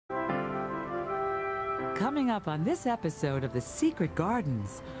Coming up on this episode of The Secret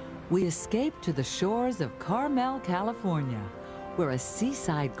Gardens, we escape to the shores of Carmel, California, where a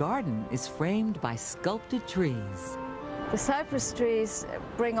seaside garden is framed by sculpted trees. The cypress trees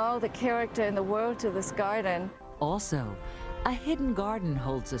bring all the character in the world to this garden. Also, a hidden garden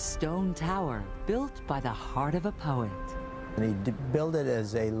holds a stone tower built by the heart of a poet. And he built it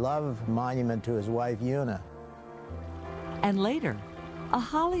as a love monument to his wife, Una. And later, a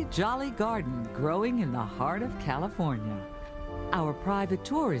holly jolly garden growing in the heart of California. Our private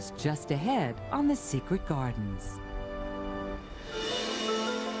tour is just ahead on The Secret Gardens.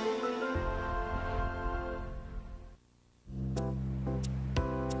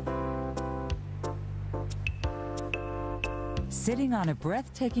 Sitting on a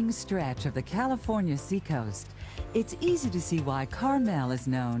breathtaking stretch of the California seacoast, it's easy to see why Carmel is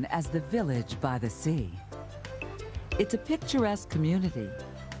known as the village by the sea. It's a picturesque community,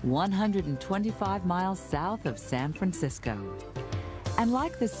 125 miles south of San Francisco. And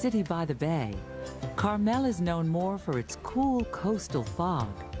like the city by the bay, Carmel is known more for its cool coastal fog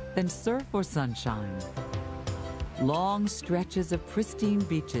than surf or sunshine. Long stretches of pristine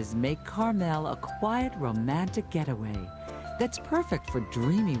beaches make Carmel a quiet, romantic getaway that's perfect for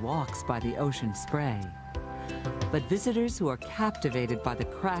dreamy walks by the ocean spray. But visitors who are captivated by the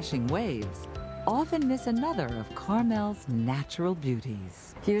crashing waves often miss another of Carmel's natural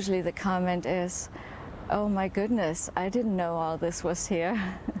beauties. Usually the comment is, "Oh my goodness, I didn't know all this was here."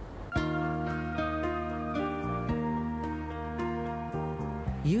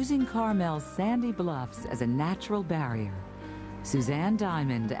 Using Carmel's sandy bluffs as a natural barrier, Suzanne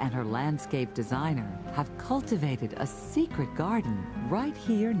Diamond and her landscape designer have cultivated a secret garden right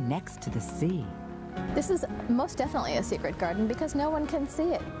here next to the sea. This is most definitely a secret garden because no one can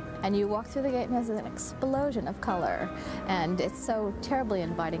see it. And you walk through the gate and there's an explosion of color. And it's so terribly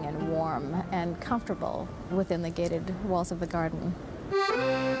inviting and warm and comfortable within the gated walls of the garden.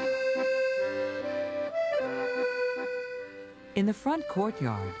 In the front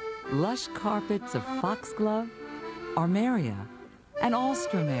courtyard, lush carpets of foxglove, armeria, and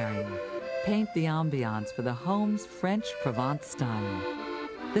alstroemeria paint the ambiance for the home's French Provence style.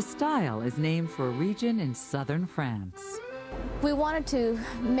 The style is named for a region in southern France. We wanted to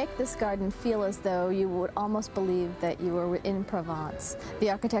make this garden feel as though you would almost believe that you were in Provence. The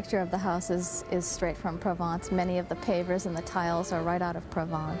architecture of the house is straight from Provence. Many of the pavers and the tiles are right out of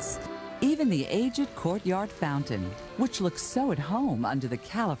Provence. Even the aged courtyard fountain, which looks so at home under the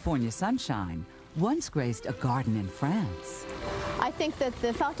California sunshine, once graced a garden in France. I think that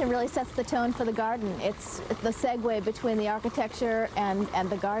the fountain really sets the tone for the garden. It's the segue between the architecture and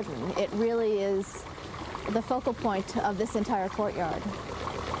the garden. It really is the focal point of this entire courtyard.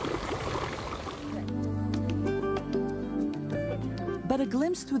 But a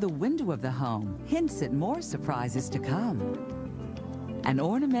glimpse through the window of the home hints at more surprises to come. An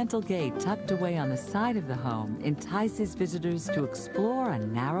ornamental gate tucked away on the side of the home entices visitors to explore a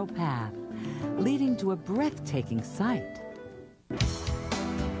narrow path, leading to a breathtaking sight.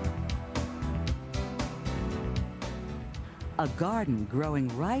 A garden growing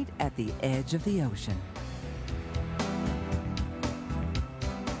right at the edge of the ocean.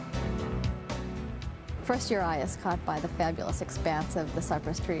 First, your eye is caught by the fabulous expanse of the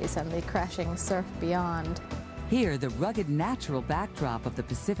cypress trees and the crashing surf beyond. Here, the rugged natural backdrop of the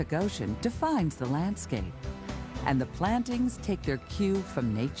Pacific Ocean defines the landscape, and the plantings take their cue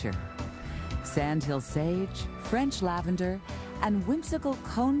from nature. Sandhill sage, French lavender, and whimsical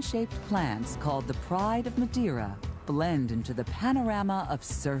cone-shaped plants called the Pride of Madeira blend into the panorama of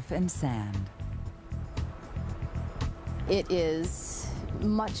surf and sand. It is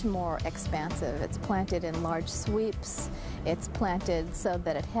much more expansive. It's planted in large sweeps. It's planted so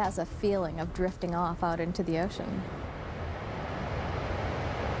that it has a feeling of drifting off out into the ocean.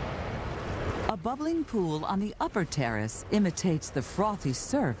 A bubbling pool on the upper terrace imitates the frothy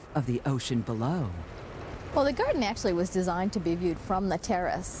surf of the ocean below. Well, the garden actually was designed to be viewed from the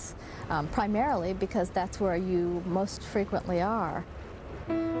terrace, primarily because that's where you most frequently are.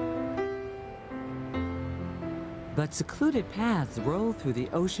 But secluded paths roll through the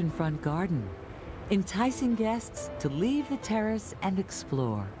oceanfront garden, enticing guests to leave the terrace and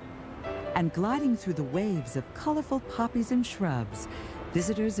explore. And gliding through the waves of colorful poppies and shrubs,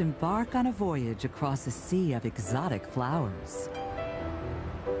 visitors embark on a voyage across a sea of exotic flowers.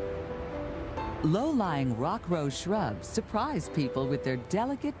 Low-lying rock rose shrubs surprise people with their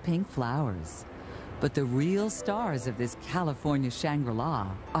delicate pink flowers. But the real stars of this California Shangri-La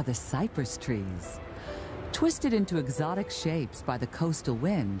are the cypress trees. Twisted into exotic shapes by the coastal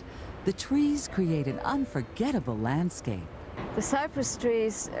wind, the trees create an unforgettable landscape. The cypress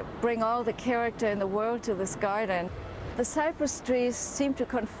trees bring all the character in the world to this garden. The cypress trees seem to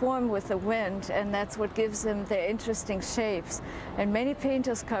conform with the wind, and that's what gives them their interesting shapes. And many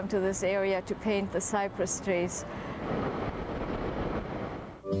painters come to this area to paint the cypress trees.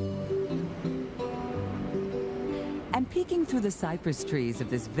 And peeking through the cypress trees of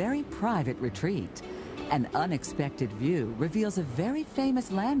this very private retreat, an unexpected view reveals a very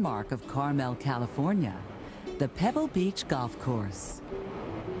famous landmark of Carmel, California, the Pebble Beach Golf Course.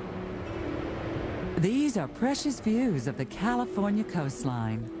 These are precious views of the California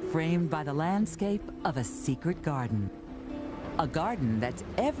coastline, framed by the landscape of a secret garden. A garden that's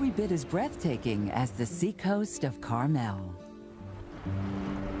every bit as breathtaking as the seacoast of Carmel.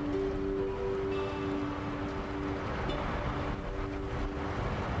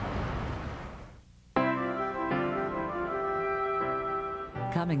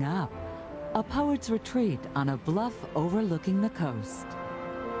 Coming up, a poet's retreat on a bluff overlooking the coast.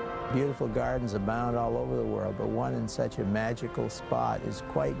 Beautiful gardens abound all over the world, but one in such a magical spot is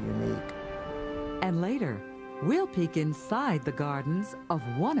quite unique. And later, we'll peek inside the gardens of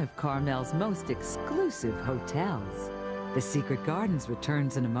one of Carmel's most exclusive hotels. The Secret Gardens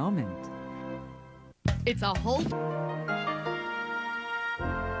returns in a moment. It's a whole...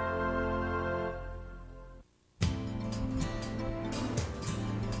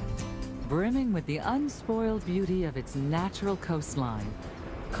 Brimming with the unspoiled beauty of its natural coastline,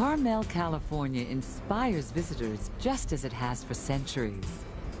 Carmel, California inspires visitors just as it has for centuries.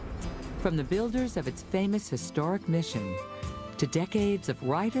 From the builders of its famous historic mission to decades of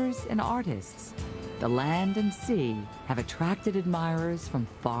writers and artists, the land and sea have attracted admirers from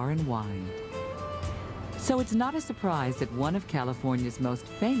far and wide. So it's not a surprise that one of California's most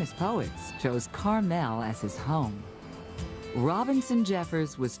famous poets chose Carmel as his home. Robinson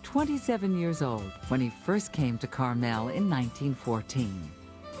Jeffers was 27 years old when he first came to Carmel in 1914.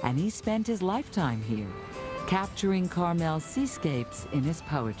 And he spent his lifetime here, capturing Carmel's seascapes in his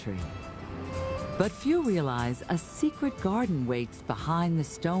poetry. But few realize a secret garden waits behind the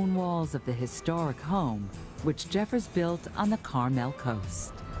stone walls of the historic home, which Jeffers built on the Carmel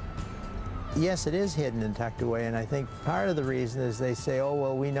coast. Yes, it is hidden and tucked away, and I think part of the reason is they say, oh,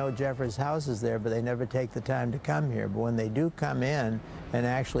 well, we know Jeffers' house is there, but they never take the time to come here. But when they do come in and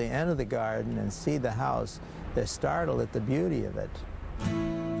actually enter the garden and see the house, they're startled at the beauty of it.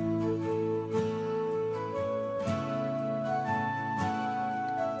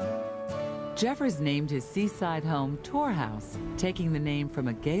 Jeffers named his seaside home Tor House, taking the name from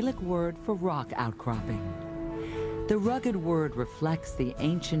a Gaelic word for rock outcropping. The rugged word reflects the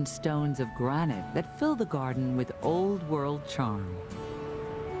ancient stones of granite that fill the garden with old-world charm.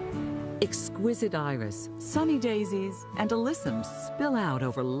 Exquisite iris, sunny daisies, and alyssum spill out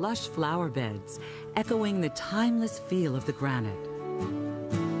over lush flower beds, echoing the timeless feel of the granite.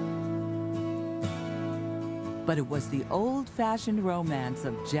 But it was the old-fashioned romance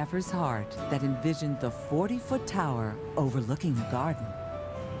of Jeffers' heart that envisioned the 40-foot tower overlooking the garden.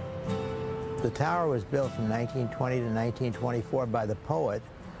 The tower was built from 1920 to 1924 by the poet,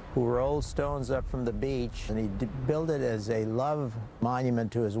 who rolled stones up from the beach, and he built it as a love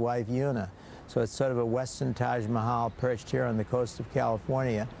monument to his wife, Una. So it's sort of a Western Taj Mahal perched here on the coast of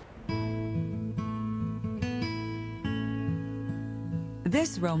California.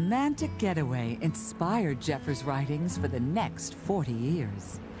 This romantic getaway inspired Jeffers' writings for the next 40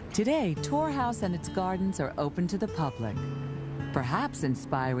 years. Today, Tor House and its gardens are open to the public, perhaps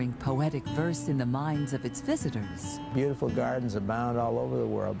inspiring poetic verse in the minds of its visitors. Beautiful gardens abound all over the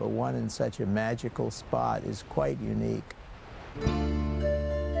world, but one in such a magical spot is quite unique.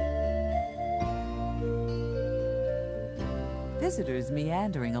 Visitors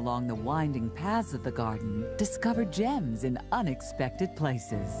meandering along the winding paths of the garden discover gems in unexpected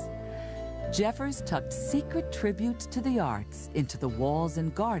places. Jeffers tucked secret tributes to the arts into the walls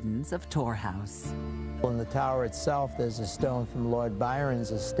and gardens of Tor House. In the tower itself, there's a stone from Lord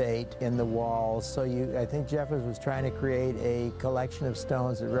Byron's estate in the walls. So I think Jeffers was trying to create a collection of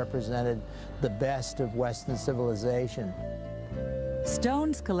stones that represented the best of Western civilization.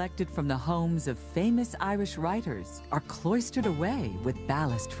 Stones collected from the homes of famous Irish writers are cloistered away with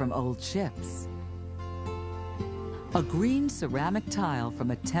ballast from old ships. A green ceramic tile from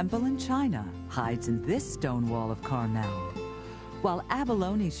a temple in China hides in this stone wall of Carmel, while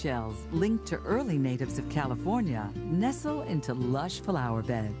abalone shells linked to early natives of California nestle into lush flower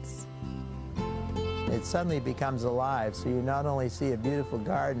beds. It suddenly becomes alive, so you not only see a beautiful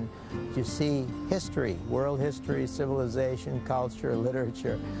garden, you see history, world history, civilization, culture,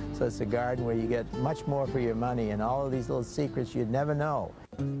 literature. So it's a garden where you get much more for your money and all of these little secrets you'd never know.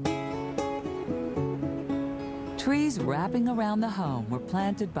 Trees wrapping around the home were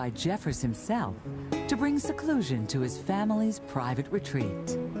planted by Jeffers himself to bring seclusion to his family's private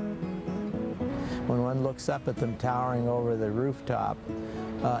retreat. When one looks up at them towering over the rooftop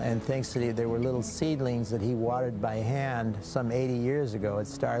and thinks that there were little seedlings that he watered by hand some 80 years ago,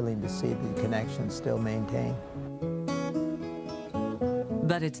 it's startling to see the connection still maintained.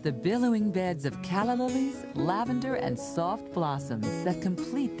 But it's the billowing beds of calla lilies, lavender, and soft blossoms that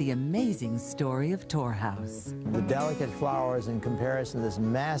complete the amazing story of Tor House. The delicate flowers in comparison to this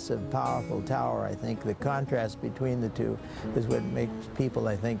massive, powerful tower, I think the contrast between the two is what makes people,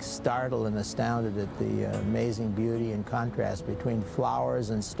 I think, startled and astounded at the amazing beauty and contrast between flowers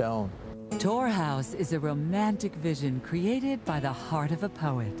and stone. Tor House is a romantic vision created by the heart of a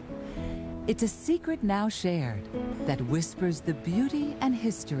poet. It's a secret now shared that whispers the beauty and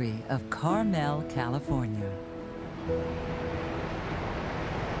history of Carmel, California.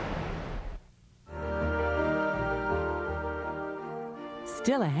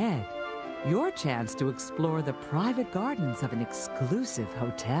 Still ahead, your chance to explore the private gardens of an exclusive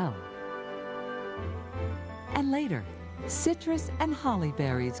hotel. And later, citrus and holly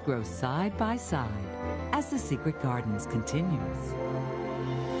berries grow side by side as the Secret Gardens continues.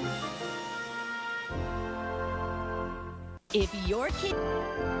 If your kid...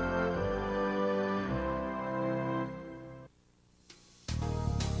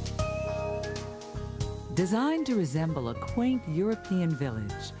 Designed to resemble a quaint European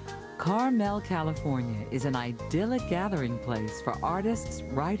village, Carmel, California is an idyllic gathering place for artists,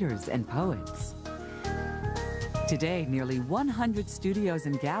 writers, and poets. Today, nearly 100 studios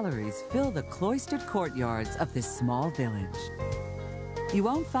and galleries fill the cloistered courtyards of this small village. You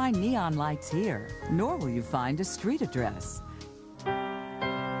won't find neon lights here, nor will you find a street address.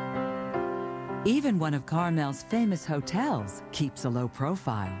 Even one of Carmel's famous hotels keeps a low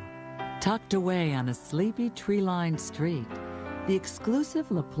profile. Tucked away on a sleepy tree-lined street, the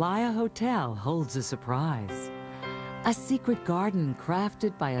exclusive La Playa Hotel holds a surprise. A secret garden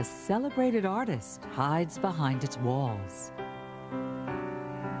crafted by a celebrated artist hides behind its walls.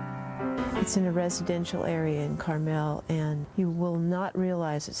 It's in a residential area in Carmel, and you will not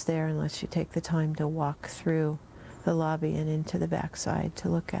realize it's there unless you take the time to walk through the lobby and into the backside to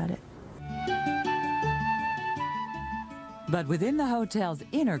look at it. But within the hotel's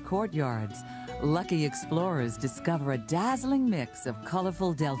inner courtyards, lucky explorers discover a dazzling mix of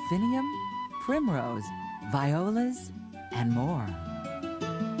colorful delphinium, primrose, violas, and more.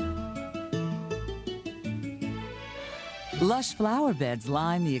 Lush flower beds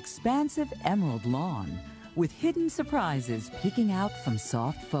line the expansive emerald lawn, with hidden surprises peeking out from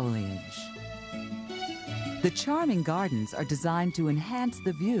soft foliage. The charming gardens are designed to enhance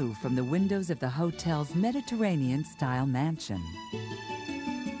the view from the windows of the hotel's Mediterranean-style mansion.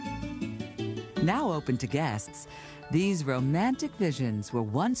 Now open to guests, these romantic visions were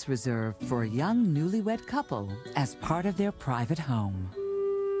once reserved for a young newlywed couple as part of their private home.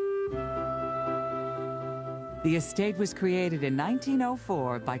 The estate was created in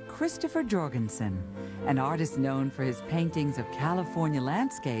 1904 by Christopher Jorgensen, an artist known for his paintings of California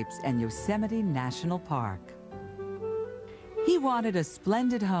landscapes and Yosemite National Park. He wanted a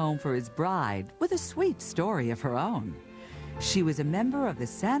splendid home for his bride with a sweet story of her own. She was a member of the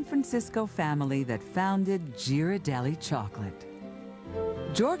San Francisco family that founded Ghirardelli Chocolate.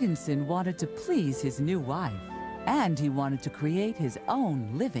 Jorgensen wanted to please his new wife, and he wanted to create his own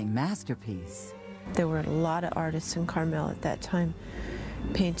living masterpiece. There were a lot of artists in Carmel at that time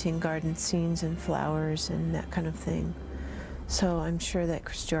painting garden scenes and flowers and that kind of thing. So I'm sure that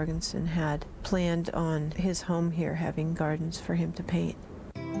Chris Jorgensen had planned on his home here having gardens for him to paint.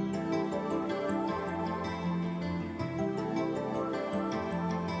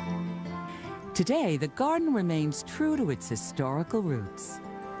 Today, the garden remains true to its historical roots.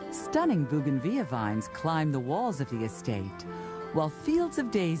 Stunning bougainvillea vines climb the walls of the estate, while fields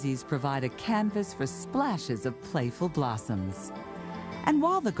of daisies provide a canvas for splashes of playful blossoms. And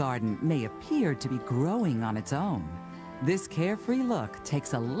while the garden may appear to be growing on its own, this carefree look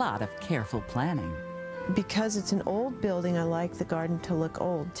takes a lot of careful planning. Because it's an old building, I like the garden to look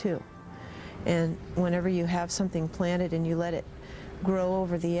old too. And whenever you have something planted and you let it grow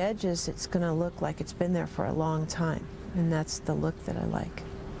over the edges, it's going to look like it's been there for a long time. And that's the look that I like.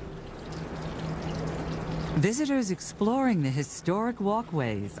 Visitors exploring the historic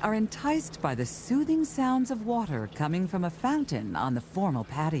walkways are enticed by the soothing sounds of water coming from a fountain on the formal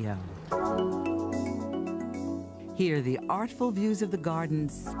patio. Here, the artful views of the garden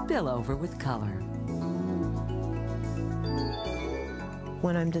spill over with color.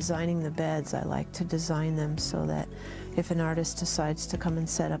 When I'm designing the beds, I like to design them so that if an artist decides to come and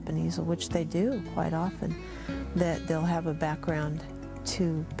set up an easel, which they do quite often, that they'll have a background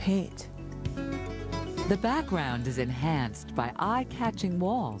to paint. The background is enhanced by eye-catching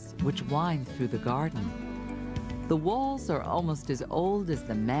walls which wind through the garden. The walls are almost as old as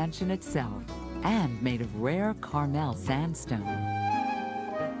the mansion itself and made of rare Carmel sandstone.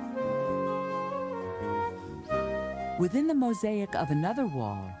 Within the mosaic of another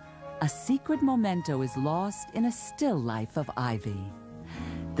wall, a secret memento is lost in a still life of ivy.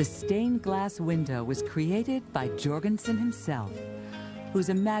 The stained glass window was created by Jorgensen himself, whose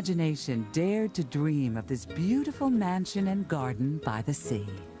imagination dared to dream of this beautiful mansion and garden by the sea.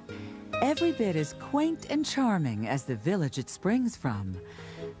 Every bit as quaint and charming as the village it springs from,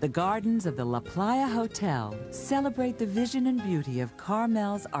 the gardens of the La Playa Hotel celebrate the vision and beauty of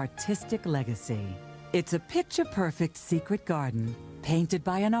Carmel's artistic legacy. It's a picture-perfect secret garden painted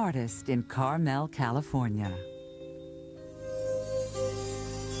by an artist in Carmel, California.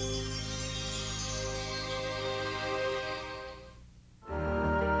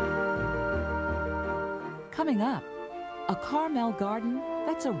 Coming up, a Carmel garden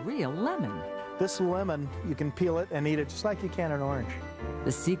that's a real lemon. This lemon, you can peel it and eat it just like you can an orange.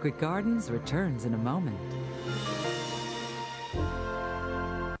 The Secret Gardens returns in a moment.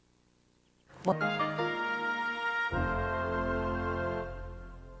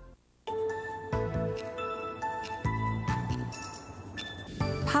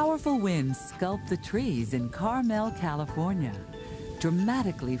 Powerful winds sculpt the trees in Carmel, California,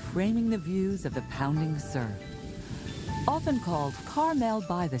 dramatically framing the views of the pounding surf. Often called Carmel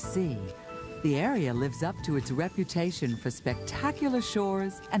by the Sea, the area lives up to its reputation for spectacular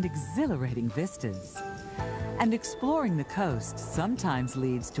shores and exhilarating vistas. And exploring the coast sometimes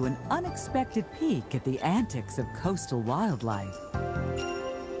leads to an unexpected peek at the antics of coastal wildlife.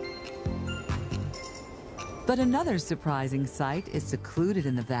 But another surprising sight is secluded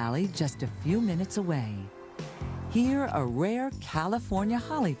in the valley just a few minutes away. Here, a rare California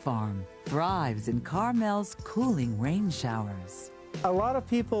holly farm thrives in Carmel's cooling rain showers. A lot of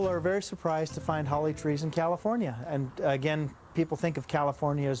people are very surprised to find holly trees in California. And again, people think of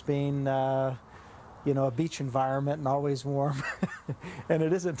California as being, you know, a beach environment and always warm. And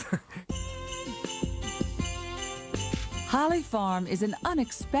it isn't. Holly Farm is an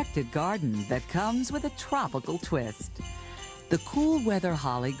unexpected garden that comes with a tropical twist. The cool weather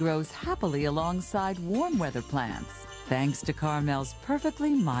holly grows happily alongside warm weather plants, thanks to Carmel's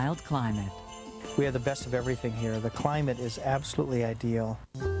perfectly mild climate. We have the best of everything here. The climate is absolutely ideal.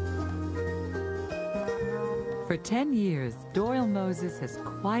 For 10 years, Doyle Moses has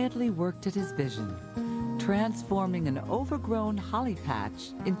quietly worked at his vision, transforming an overgrown holly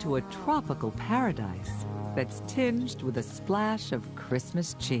patch into a tropical paradise that's tinged with a splash of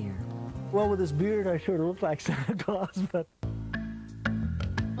Christmas cheer. Well, with this beard, I sort of look like Santa Claus, but...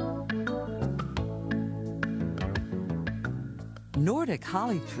 Nordic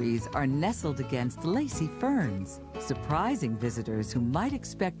holly trees are nestled against lacy ferns, surprising visitors who might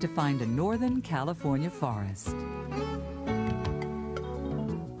expect to find a Northern California forest.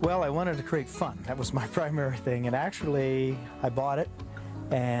 Well, I wanted to create fun. That was my primary thing. And actually, I bought it.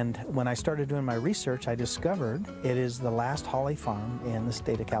 And when I started doing my research, I discovered it is the last holly farm in the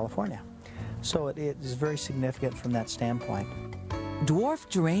state of California. So it is very significant from that standpoint. Dwarf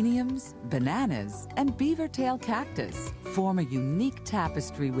geraniums, bananas, and beaver tail cactus form a unique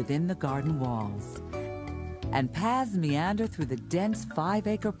tapestry within the garden walls. And paths meander through the dense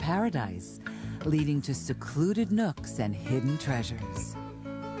 5-acre paradise, leading to secluded nooks and hidden treasures.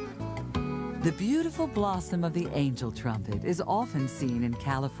 The beautiful blossom of the angel trumpet is often seen in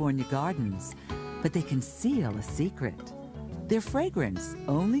California gardens, but they conceal a secret. Their fragrance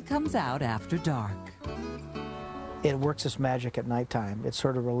only comes out after dark. It works its magic at nighttime. It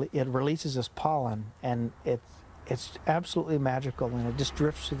sort of it releases this pollen, and it's absolutely magical, and it just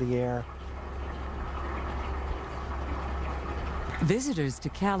drifts through the air. Visitors to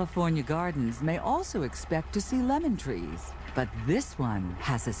California gardens may also expect to see lemon trees, but this one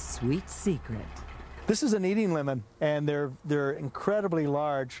has a sweet secret. This is an eating lemon, and they're incredibly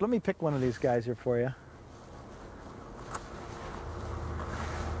large. Let me pick one of these guys here for you.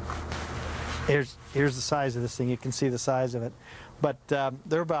 Here's the size of this thing. You can see the size of it. But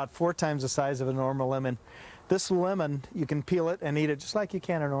they're about 4 times the size of a normal lemon. This lemon, you can peel it and eat it just like you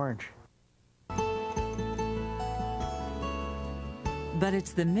can an orange. But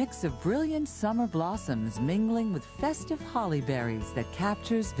it's the mix of brilliant summer blossoms mingling with festive holly berries that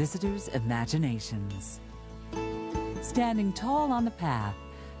captures visitors' imaginations. Standing tall on the path,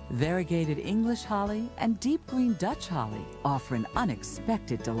 Variegated English holly and deep green Dutch holly offer an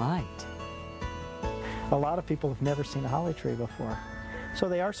unexpected delight. A lot of people have never seen a holly tree before, so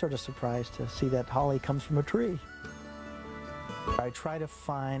they are sort of surprised to see that holly comes from a tree. I try to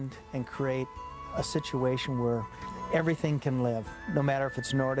find and create a situation where everything can live, no matter if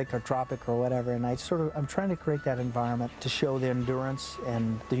it's Nordic or tropic or whatever, and I'm trying to create that environment to show the endurance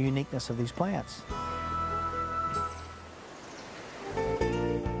and the uniqueness of these plants.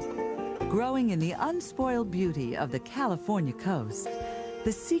 Growing in the unspoiled beauty of the California coast,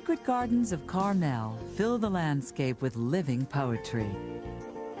 the secret gardens of Carmel fill the landscape with living poetry.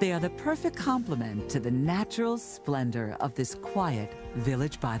 They are the perfect complement to the natural splendor of this quiet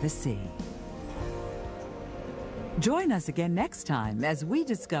village by the sea. Join us again next time as we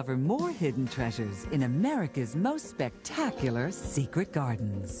discover more hidden treasures in America's most spectacular secret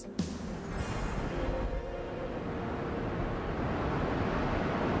gardens.